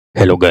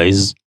Hello,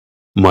 guys.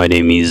 My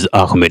name is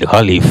Ahmed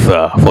Khalif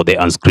for the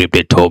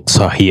unscripted talks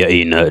here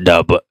in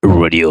Dub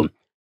Radio.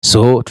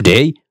 So,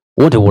 today,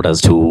 what I want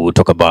us to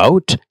talk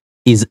about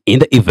is in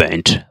the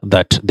event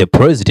that the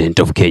president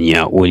of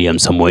Kenya, William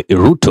Samoei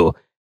Ruto,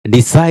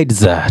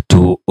 decides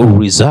to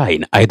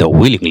resign either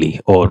willingly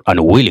or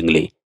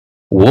unwillingly.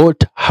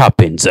 What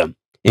happens?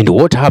 And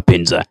what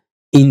happens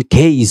in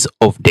case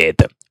of death?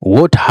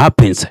 What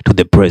happens to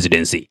the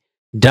presidency?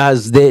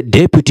 Does the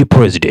deputy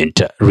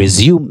president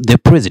resume the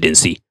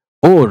presidency,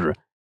 or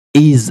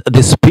is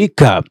the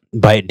speaker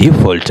by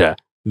default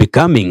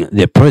becoming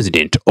the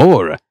president,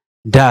 or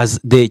does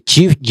the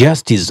chief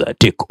justice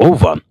take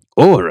over,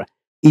 or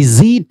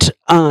is it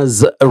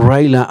as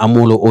Raila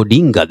Amolo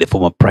Odinga, the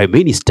former prime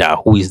minister,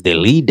 who is the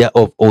leader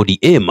of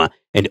ODM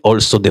and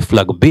also the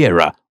flag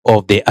bearer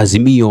of the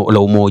Azimio la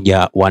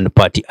Umoja One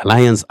Party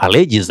Alliance,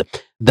 alleges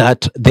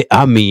that the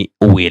army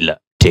will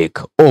take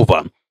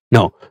over?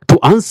 Now, to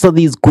answer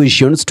these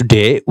questions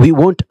today, we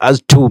want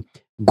us to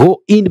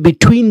go in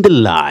between the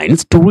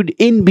lines, to read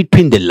in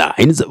between the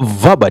lines,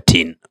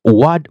 verbatim,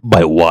 word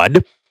by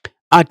word,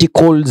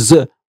 articles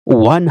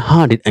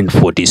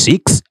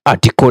 146,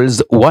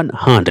 articles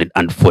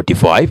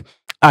 145,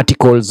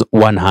 articles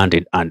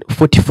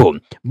 144.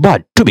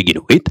 But to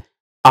begin with,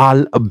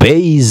 I'll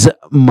base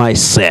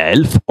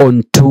myself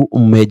on two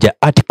major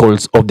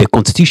articles of the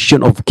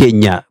Constitution of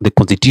Kenya, the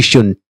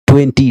Constitution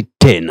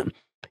 2010.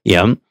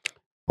 Yeah,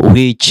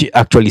 which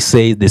actually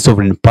says the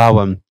sovereign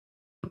power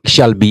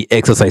shall be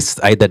exercised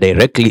either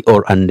directly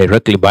or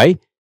indirectly by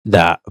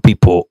the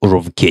people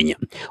of Kenya.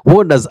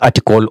 What does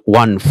Article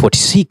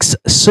 146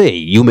 say?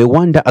 You may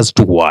wonder as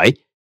to why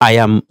I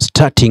am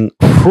starting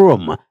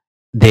from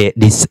the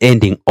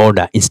descending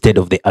order instead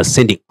of the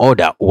ascending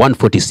order,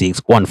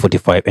 146,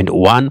 145, and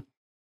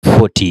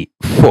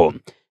 144.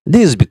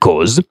 This is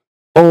because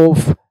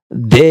of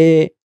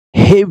the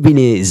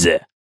heaviness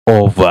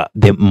of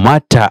the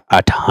matter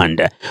at hand.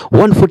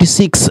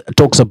 146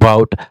 talks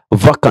about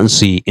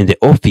vacancy in the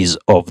office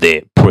of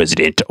the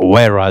president,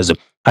 whereas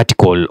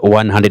Article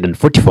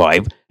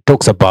 145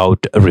 talks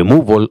about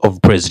removal of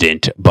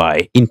president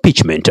by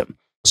impeachment.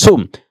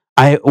 So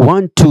I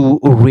want to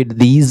read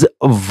these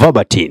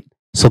verbatim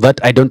so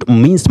that I don't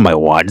mince my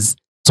words,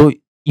 so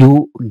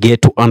you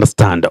get to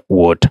understand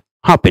what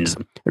happens.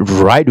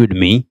 Ride with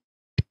me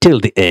till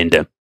the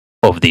end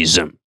of this.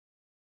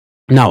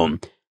 Now,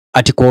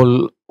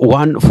 Article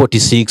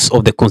 146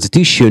 of the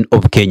Constitution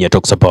of Kenya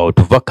talks about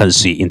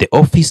vacancy in the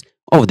office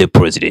of the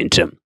president.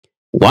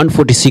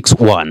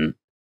 146.1.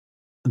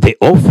 The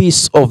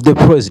office of the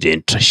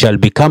president shall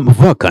become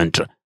vacant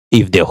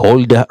if the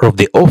holder of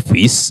the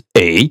office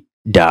A.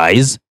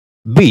 dies,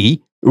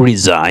 B.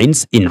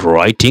 resigns in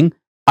writing,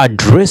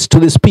 addressed to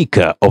the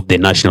Speaker of the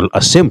National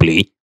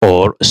Assembly,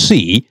 or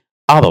C.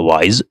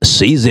 otherwise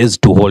ceases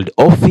to hold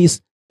office,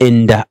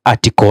 and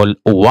Article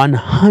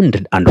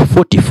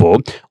 144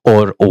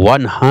 or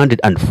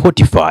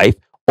 145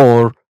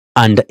 or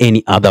under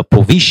any other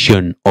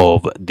provision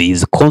of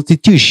this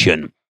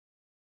Constitution.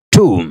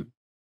 2.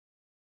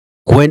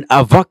 When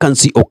a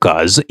vacancy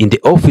occurs in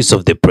the office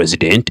of the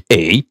President,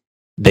 A.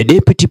 the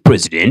Deputy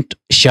President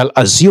shall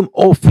assume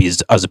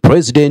office as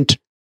President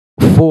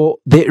for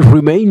the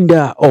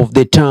remainder of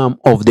the term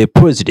of the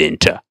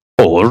President,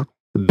 or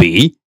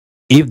B.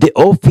 if the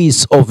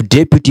office of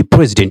Deputy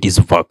President is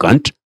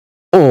vacant,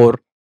 or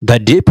the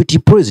Deputy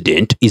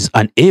President is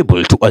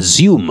unable to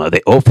assume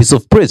the office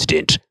of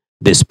President,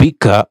 the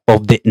Speaker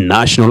of the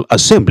National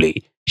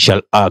Assembly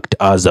shall act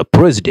as a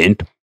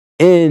President,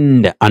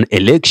 and an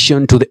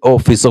election to the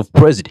office of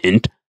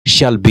President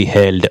shall be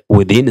held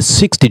within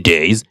 60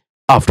 days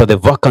after the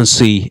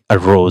vacancy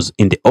arose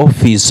in the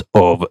office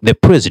of the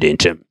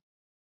President.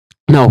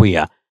 Now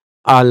here,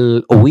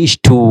 I'll wish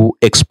to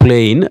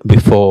explain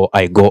before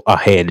I go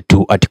ahead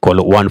to Article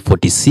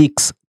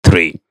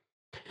 146.3.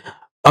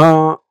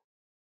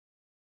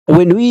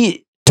 When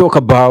we talk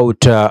about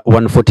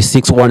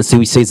 146.1,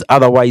 which says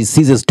otherwise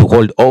ceases to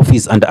hold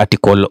office, under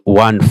Article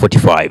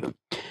 145.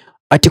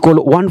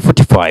 Article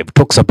 145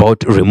 talks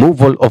about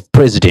removal of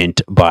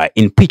president by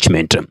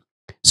impeachment.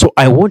 So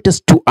I want us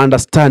to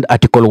understand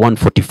Article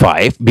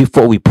 145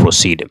 before we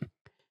proceed.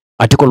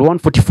 Article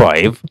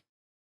 145,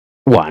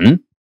 1.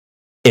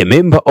 A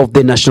member of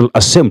the National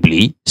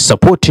Assembly,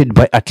 supported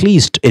by at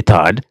least a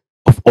third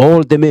of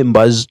all the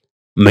members,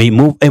 may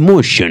move a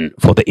motion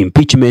for the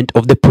impeachment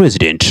of the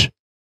president.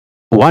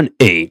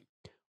 1A.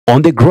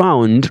 On the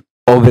ground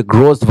of a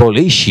gross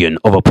violation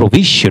of a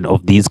provision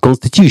of this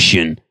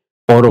Constitution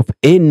or of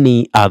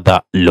any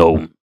other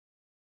law.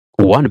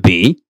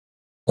 1B.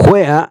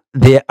 Where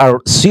there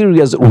are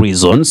serious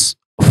reasons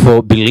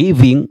for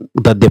believing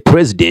that the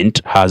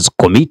president has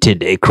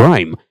committed a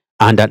crime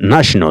under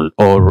national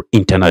or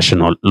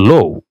international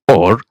law,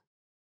 or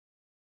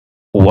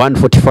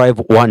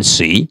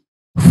 145.1c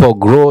for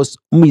gross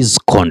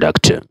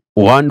misconduct.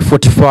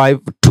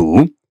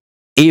 145.2.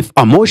 If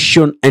a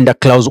motion under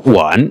Clause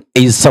 1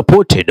 is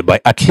supported by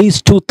at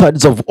least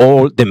two-thirds of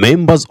all the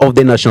members of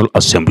the National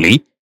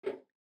Assembly.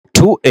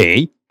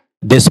 2A.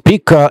 The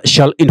Speaker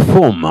shall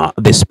inform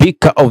the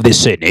Speaker of the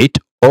Senate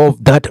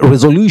of that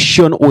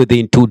resolution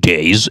within 2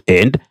 days,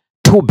 and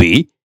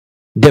 2b,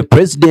 the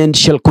President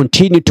shall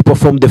continue to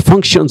perform the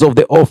functions of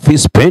the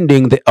office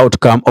pending the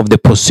outcome of the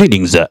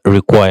proceedings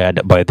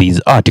required by this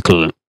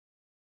article.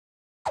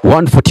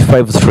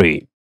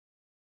 145.3.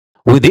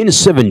 Within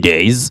 7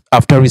 days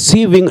after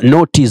receiving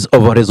notice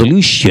of a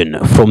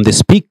resolution from the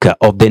Speaker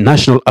of the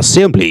National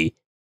Assembly,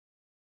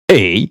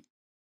 A,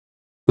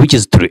 which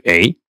is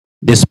 3a,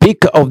 the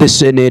Speaker of the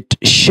Senate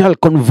shall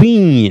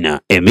convene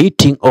a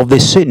meeting of the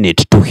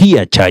Senate to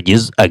hear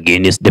charges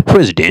against the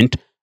President,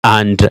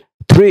 and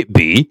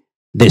 3b,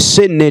 the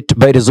Senate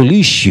by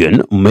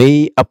resolution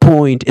may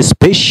appoint a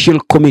special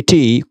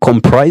committee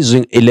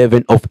comprising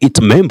 11 of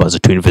its members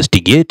to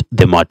investigate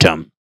the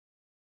matter.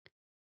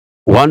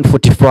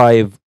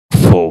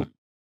 145.4.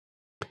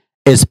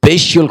 A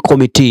special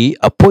committee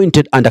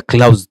appointed under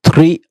clause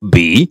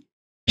 3b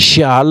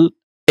shall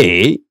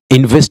A,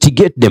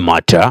 investigate the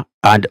matter,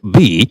 and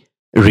B,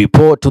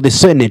 report to the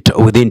Senate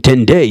within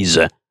 10 days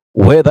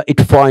whether it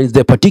finds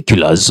the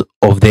particulars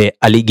of the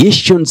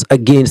allegations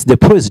against the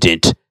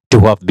President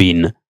to have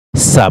been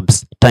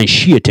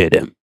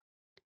substantiated.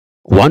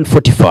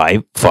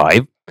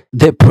 145.5.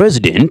 The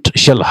President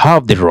shall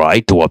have the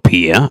right to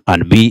appear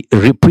and be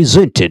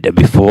represented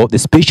before the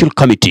special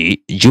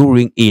committee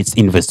during its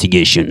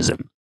investigations.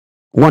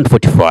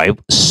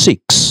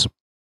 145.6.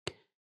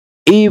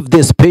 If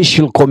the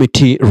special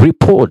committee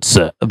reports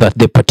that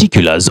the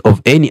particulars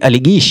of any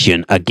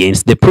allegation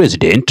against the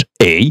President,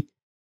 A,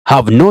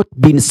 have not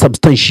been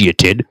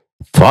substantiated,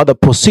 further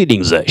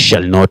proceedings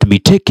shall not be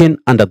taken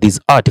under this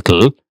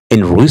article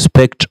in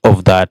respect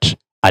of that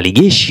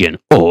allegation,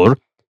 or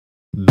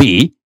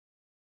B,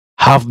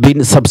 have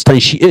been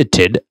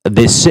substantiated,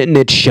 the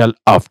Senate shall,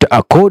 after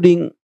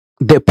according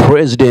the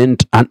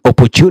President an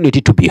opportunity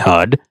to be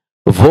heard,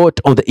 vote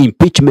on the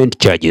impeachment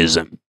charges.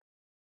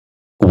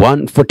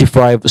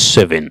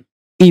 145.7.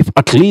 If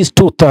at least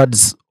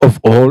 2/3 of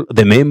all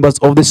the members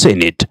of the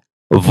Senate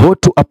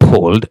vote to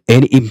uphold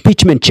any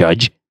impeachment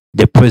charge,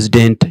 the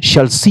President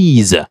shall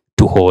cease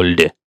to hold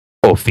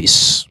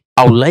office.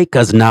 I would like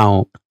us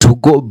now to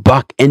go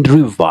back and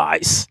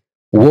revise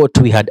what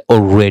we had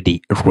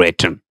already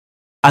written.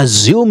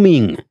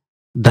 Assuming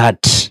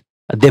that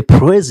the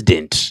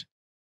President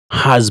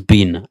has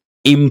been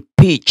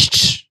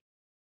impeached,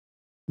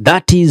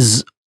 that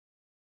is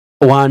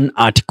one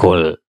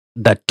article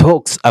that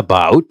talks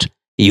about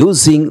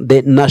using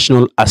the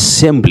National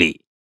Assembly,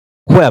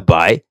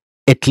 whereby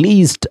at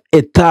least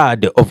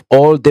 1/3 of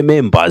all the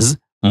members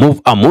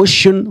move a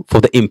motion for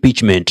the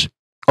impeachment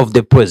of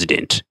the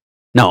President.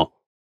 Now,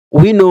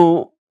 we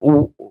know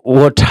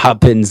what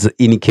happens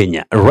in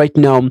Kenya. Right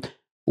now,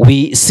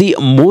 we see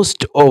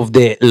most of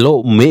the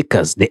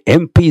lawmakers, the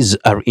MPs,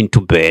 are into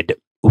bed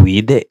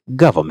with the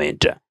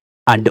government.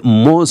 And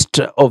most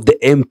of the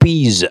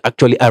MPs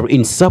actually are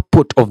in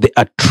support of the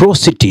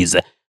atrocities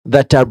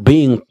that are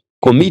being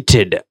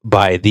committed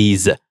by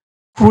this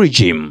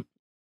regime.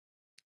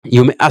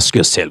 You may ask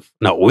yourself,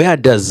 now where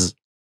does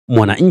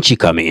Mwananchi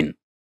come in?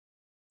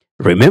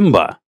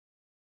 Remember,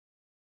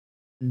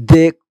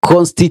 the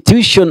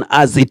Constitution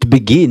as it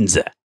begins,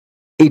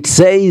 it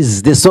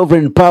says the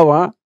sovereign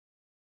power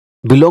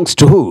belongs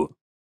to who?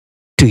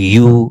 To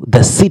you,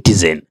 the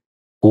citizen,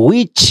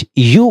 which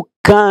you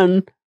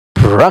can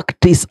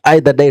practice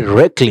either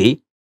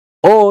directly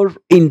or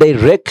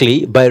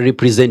indirectly by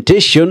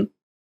representation,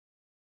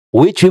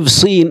 which we've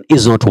seen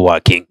is not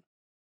working.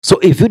 So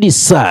if you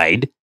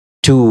decide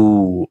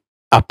to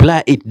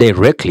apply it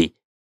directly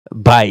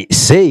by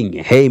saying,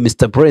 hey,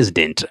 Mr.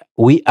 President,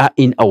 we are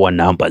in our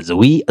numbers.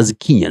 We as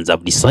Kenyans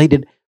have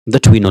decided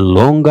that we no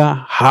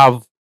longer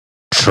have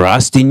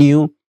trust in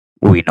you.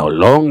 We no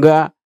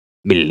longer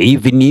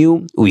believe in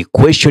you. We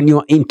question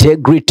your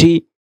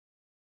integrity.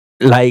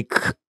 Like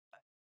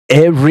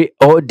every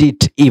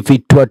audit, if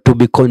it were to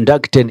be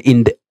conducted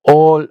in the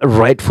all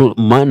rightful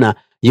manner,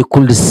 you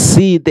could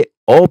see the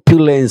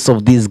opulence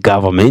of this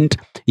government.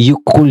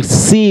 You could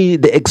see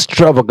the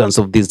extravagance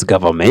of this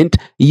government.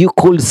 You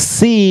could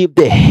see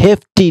the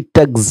hefty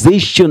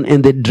taxation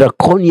and the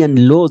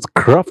draconian laws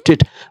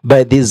crafted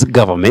by this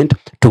government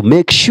to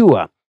make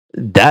sure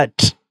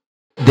that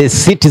the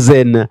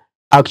citizen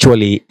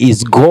actually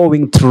is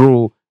going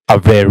through a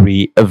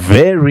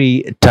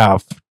very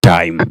tough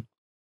time.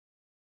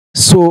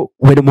 So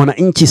when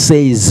Mwananchi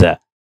says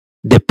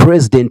the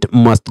President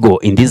must go,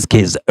 in this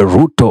case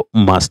Ruto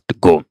must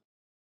go,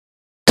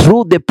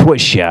 through the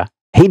pressure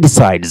he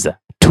decides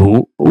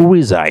to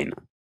resign.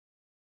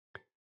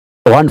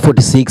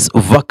 146.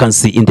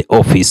 Vacancy in the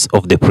office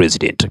of the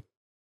President.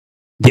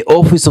 The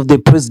office of the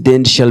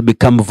President shall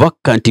become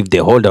vacant if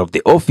the holder of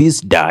the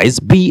office dies,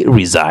 B,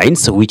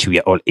 resigns, which we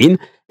are all in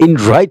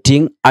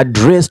writing,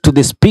 addressed to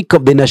the Speaker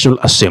of the National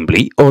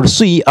Assembly, or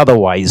C,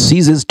 otherwise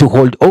ceases to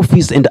hold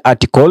office in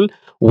Article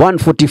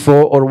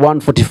 144 or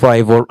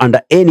 145 or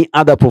under any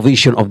other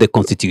provision of the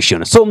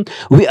Constitution. So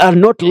we are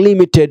not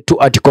limited to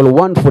Article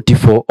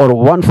 144 or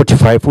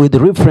 145 with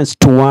reference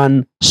to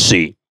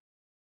 1C.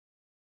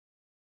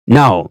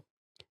 Now,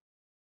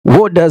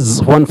 What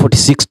does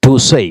 146.2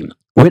 say?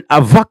 When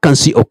a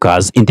vacancy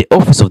occurs in the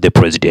office of the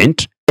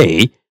president,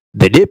 A,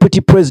 the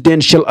deputy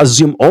president shall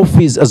assume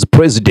office as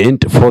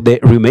president for the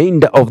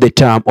remainder of the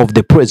term of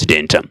the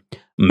president.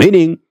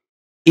 Meaning,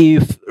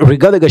 if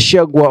Rigathi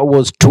Gachagua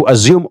was to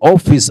assume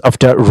office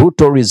after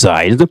Ruto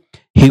resigns,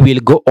 he will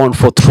go on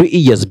for 3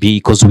 years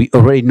because we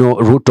already know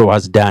Ruto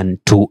has done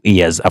 2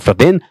 years. After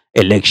then,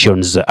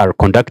 elections are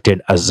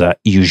conducted as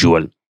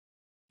usual.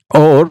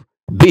 Or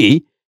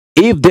B,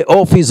 if the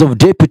office of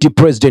deputy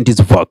president is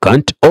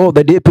vacant or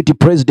the deputy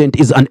president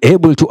is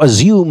unable to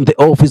assume the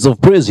office of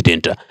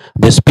president,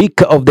 the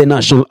Speaker of the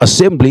National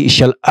Assembly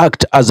shall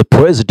act as a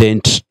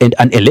president and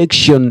an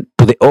election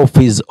to the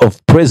office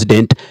of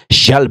president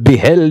shall be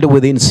held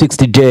within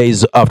 60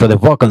 days after the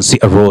vacancy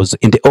arose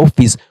in the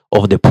office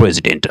of the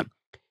president.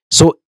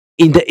 So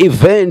in the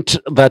event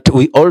that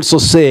we also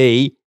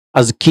say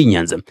as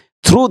Kenyans,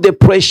 through the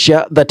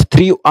pressure that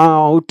threw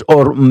out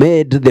or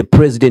made the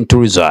president to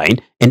resign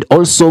and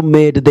also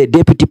made the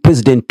deputy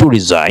president to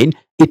resign,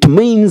 it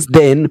means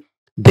then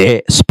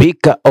the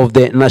Speaker of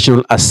the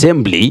National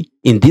Assembly,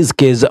 in this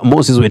case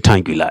Moses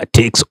Wetangula,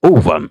 takes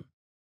over,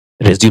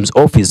 resumes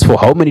office for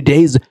how many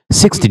days?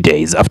 60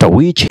 days, after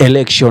which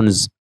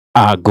elections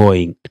are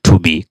going to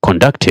be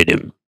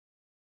conducted.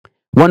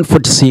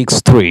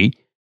 146.3,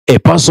 a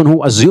person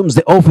who assumes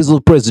the office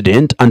of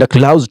president under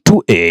clause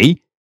 2A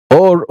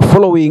or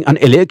following an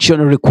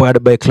election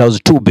required by clause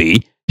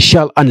 2B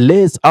shall,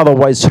 unless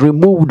otherwise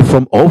removed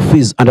from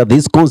office under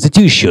this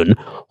constitution,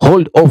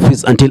 hold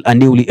office until a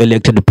newly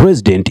elected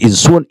president is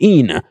sworn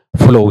in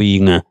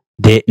following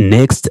the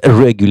next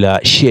regular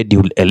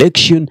scheduled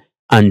election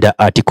under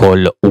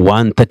Article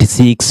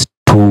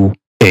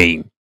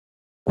 136.2A.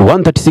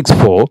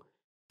 136.4,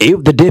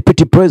 if the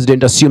deputy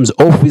president assumes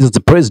office as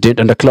the president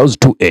under clause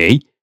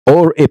 2A,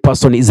 or a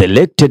person is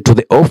elected to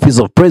the office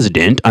of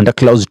president under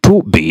clause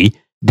 2B,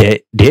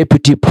 the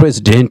deputy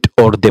president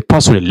or the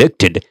person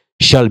elected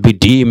shall be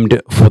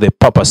deemed for the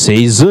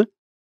purposes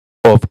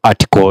of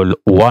Article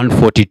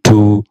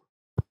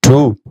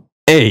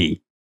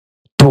 142.2A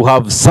to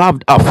have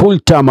served a full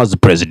term as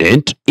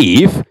president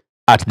if,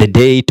 at the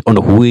date on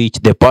which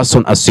the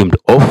person assumed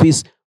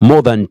office,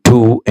 more than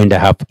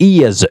 2.5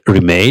 years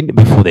remain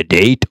before the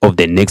date of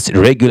the next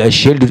regular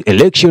scheduled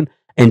election,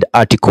 and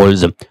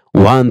Articles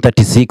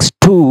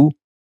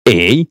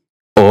 136.2A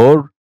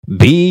or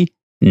B,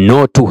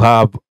 not to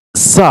have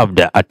served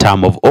a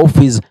term of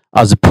office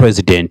as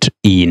president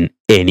in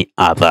any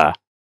other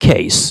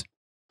case.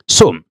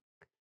 So,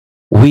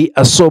 we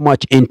are so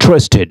much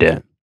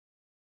interested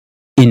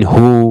in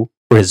who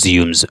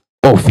resumes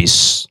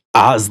office,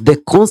 as the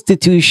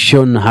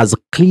Constitution has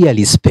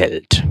clearly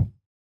spelled.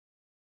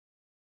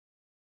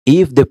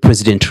 If the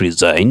president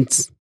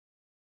resigns,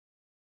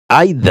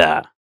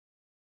 either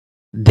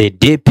the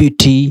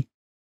deputy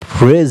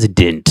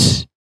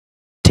president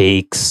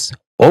takes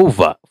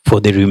over for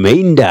the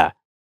remainder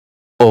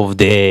of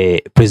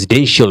the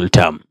presidential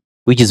term,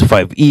 which is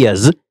 5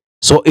 years.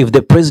 So if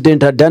the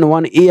president had done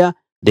 1 year,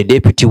 the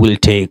deputy will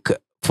take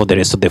for the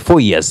rest of the 4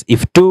 years.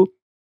 If 2,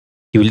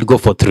 he will go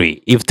for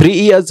 3. If 3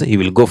 years, he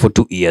will go for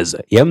 2 years.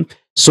 Yeah.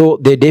 So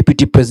the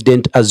deputy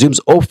president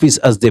assumes office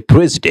as the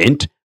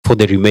president for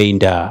the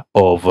remainder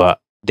of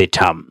the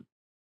term.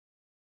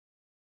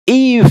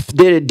 If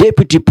the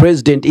deputy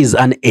president is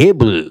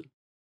unable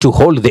to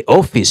hold the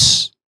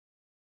office,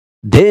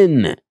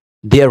 then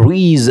there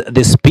is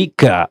the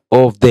Speaker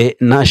of the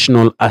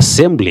National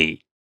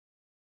Assembly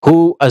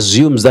who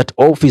assumes that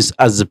office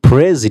as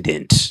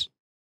president.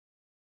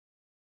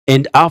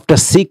 And after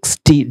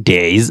 60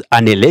 days,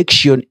 an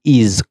election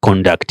is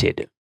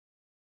conducted.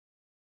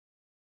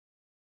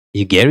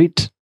 You get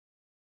it?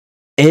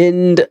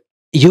 And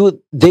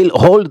they'll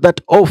hold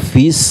that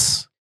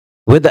office,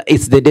 whether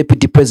it's the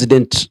deputy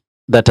president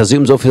that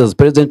assumes office as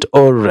president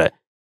or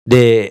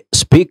the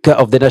Speaker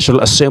of the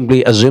National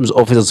Assembly assumes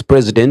office as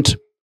president.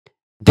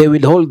 They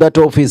will hold that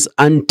office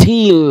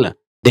until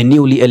the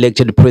newly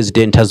elected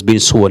president has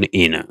been sworn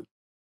in.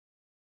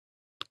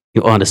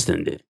 You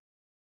understand it?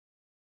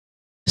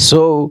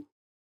 So,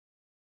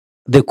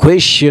 the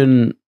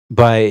question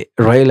by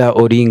Raila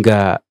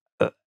Odinga,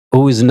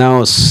 who is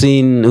now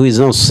seen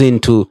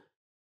to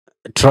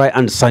try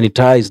and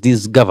sanitize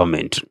this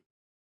government,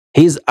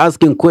 he's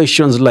asking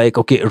questions like,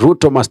 okay,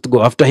 Ruto must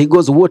go. After he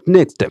goes, what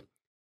next?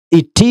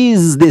 It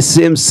is the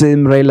same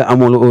Raila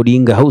Amolo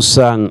Odinga who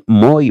sang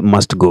Moi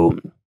must go.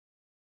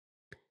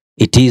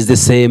 It is the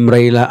same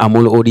Raila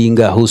Amolo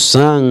Odinga who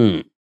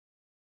sang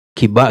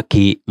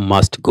Kibaki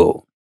must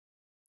go.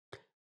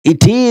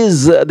 It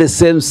is the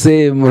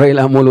same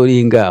Raila Amolo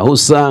Odinga who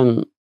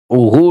sang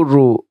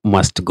Uhuru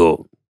must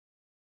go.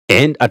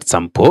 And at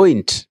some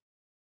point,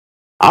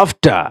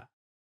 after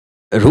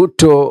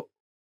Ruto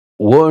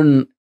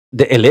won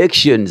the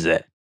elections,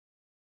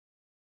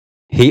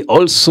 he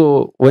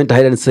also went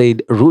ahead and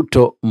said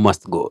Ruto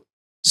must go.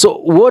 So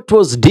what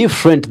was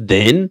different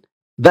then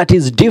that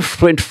is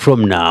different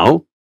from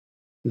now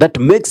that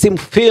makes him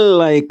feel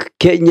like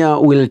Kenya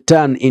will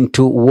turn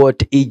into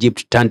what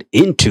Egypt turned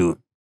into?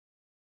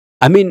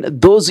 I mean,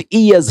 those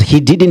years he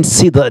didn't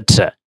see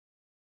that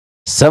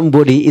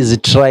somebody is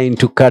trying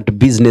to cut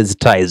business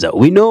ties.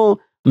 We know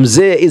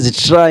Mzee is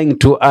trying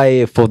to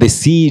eye for the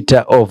seat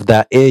of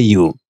the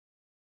AU.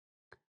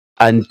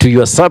 And to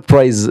your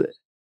surprise,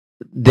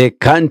 the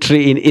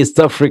country in East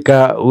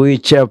Africa,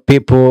 which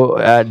people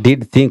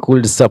did think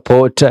would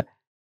support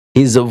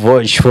his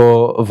voice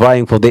for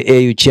vying for the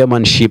AU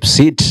chairmanship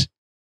seat,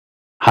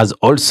 has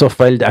also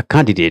filed a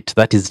candidate.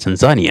 That is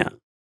Tanzania.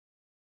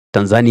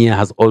 Tanzania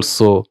has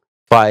also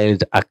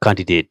filed a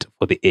candidate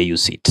for the AU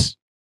seat.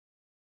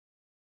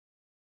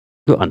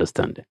 You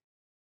understand?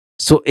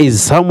 So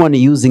is someone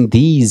using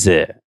these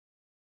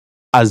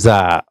as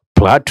a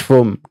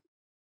platform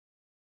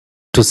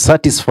to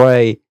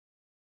satisfy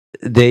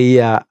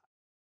their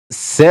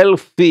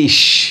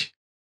selfish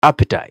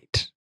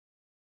appetite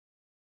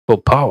for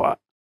power?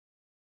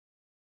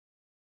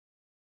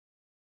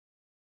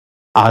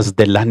 As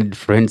the learned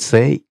friends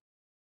say,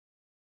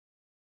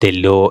 the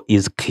law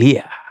is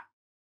clear.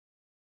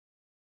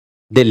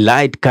 The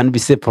light can be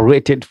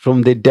separated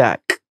from the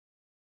dark.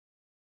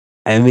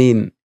 I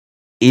mean,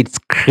 it's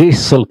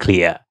crystal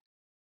clear.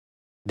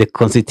 The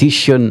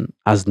Constitution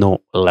has no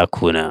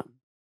lacuna.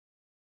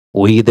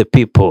 We the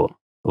people,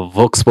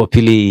 Vox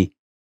Populi,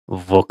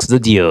 Vox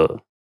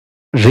Dio.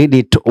 Read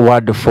it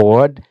word for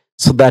word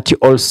so that you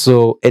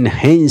also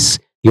enhance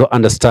your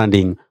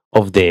understanding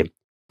of the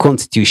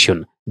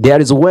Constitution. There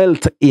is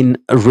wealth in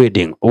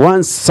reading.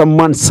 Once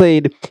someone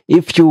said,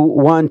 if you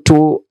want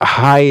to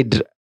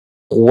hide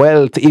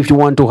wealth, if you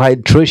want to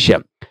hide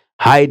treasure,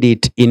 hide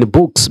it in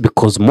books,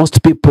 because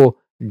most people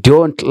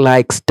don't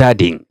like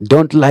studying,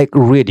 don't like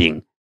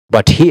reading.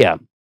 But here,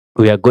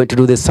 we are going to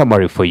do the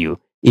summary for you.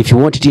 If you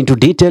want it into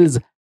details,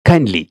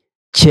 kindly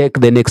check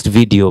the next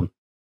video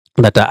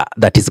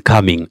that is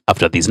coming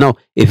after this. Now,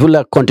 if you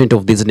like content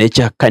of this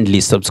nature, kindly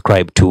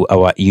subscribe to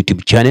our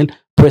YouTube channel.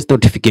 Press the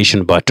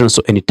notification button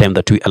so anytime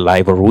that we are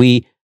live or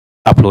we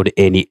upload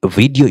any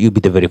video, you'll be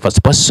the very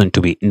first person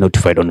to be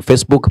notified on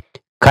Facebook.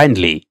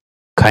 Kindly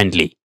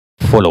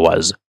follow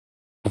us.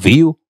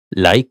 View,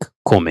 like,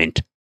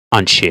 comment,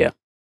 and share.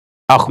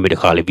 Ahmed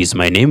Khalif is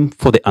my name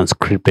for the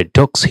unscripted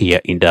talks here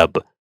in Dub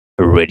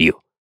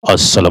Radio.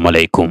 Assalamu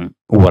alaikum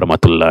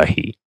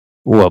warahmatullahi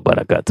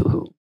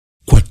wabarakatuhu.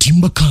 Kwa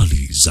timba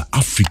kali za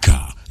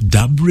Afrika,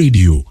 Dub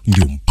Radio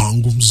ndio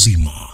mpango mzima.